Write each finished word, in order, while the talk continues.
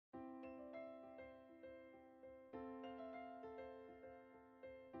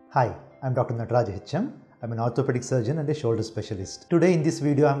Hi, I'm Dr. Natraj HM. I'm an orthopedic surgeon and a shoulder specialist. Today in this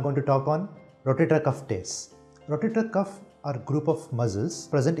video, I'm going to talk on rotator cuff tears. Rotator cuff are a group of muscles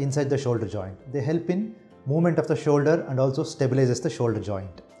present inside the shoulder joint. They help in movement of the shoulder and also stabilizes the shoulder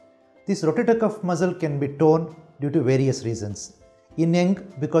joint. This rotator cuff muscle can be torn due to various reasons. In young,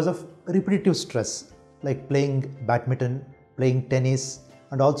 because of repetitive stress like playing badminton, playing tennis,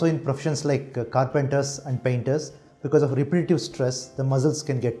 and also in professions like carpenters and painters, because of repetitive stress, the muscles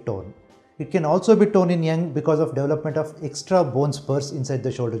can get torn. It can also be torn in young because of development of extra bone spurs inside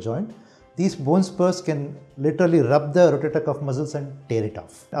the shoulder joint. These bone spurs can literally rub the rotator cuff muscles and tear it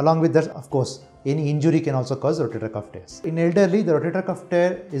off. Along with that, of course, any injury can also cause rotator cuff tears. In elderly, the rotator cuff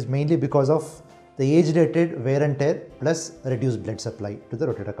tear is mainly because of the age-related wear and tear plus reduced blood supply to the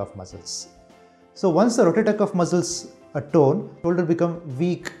rotator cuff muscles. So once the rotator cuff muscles are torn, shoulder become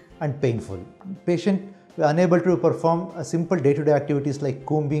weak and painful. Patient are unable to perform a simple day-to-day activities like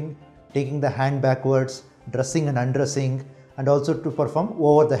combing, taking the hand backwards, dressing and undressing, and also to perform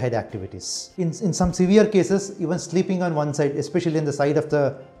over the head activities. In some severe cases, even sleeping on one side, especially in the side of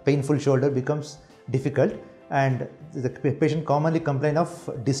the painful shoulder, becomes difficult, and the patient commonly complain of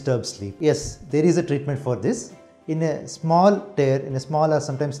disturbed sleep. Yes, there is a treatment for this. In a small tear, in a small or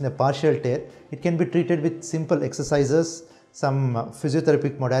sometimes in a partial tear, it can be treated with simple exercises, some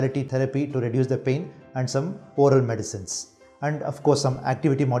physiotherapeutic modality therapy to reduce the pain, and some oral medicines. And of course, some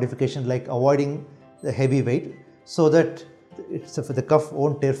activity modification like avoiding the heavy weight so that the cuff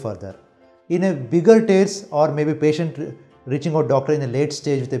won't tear further. In a bigger tears, or maybe patient reaching out doctor in a late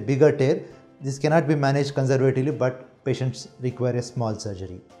stage with a bigger tear, this cannot be managed conservatively, but patients require a small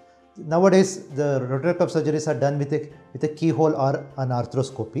surgery. Nowadays, the rotator cuff surgeries are done with a keyhole or an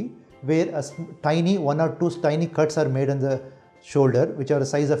arthroscopy, where a one or two tiny cuts are made on the shoulder, which are the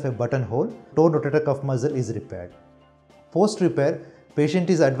size of a buttonhole. Torn rotator cuff muscle is repaired. Post-repair,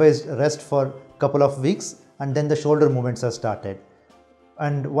 patient is advised rest for a couple of weeks, and then the shoulder movements are started.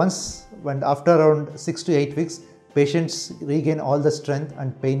 And after around 6 to 8 weeks, patients regain all the strength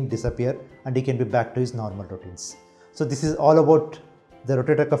and pain disappear, and he can be back to his normal routines. So this is all about the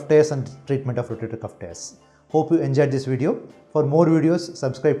rotator cuff tears and treatment of rotator cuff tears. Hope you enjoyed this video. For more videos,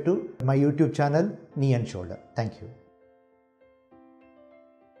 subscribe to my YouTube channel, Knee and Shoulder. Thank you.